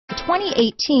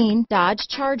2018 Dodge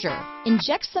Charger.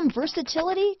 Inject some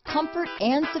versatility, comfort,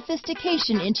 and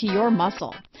sophistication into your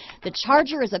muscle. The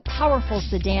Charger is a powerful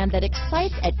sedan that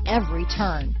excites at every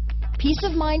turn. Peace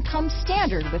of mind comes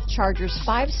standard with Charger's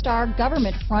 5-star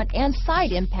government front and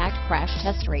side impact crash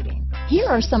test rating. Here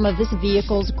are some of this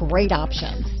vehicle's great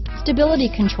options: stability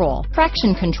control,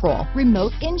 traction control,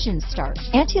 remote engine start,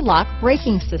 anti-lock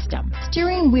braking system,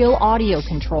 steering wheel audio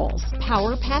controls,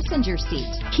 power passenger seat,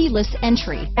 keyless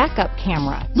entry, backup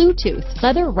camera, Bluetooth,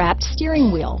 leather-wrapped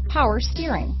steering wheel, power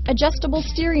steering, adjustable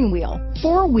steering wheel,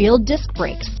 4-wheel disc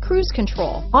brakes, cruise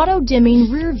control,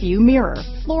 auto-dimming rear view mirror,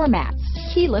 floor mats,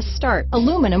 keyless start,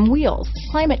 aluminum wheels,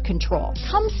 climate control.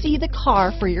 Come see the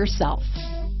car for yourself.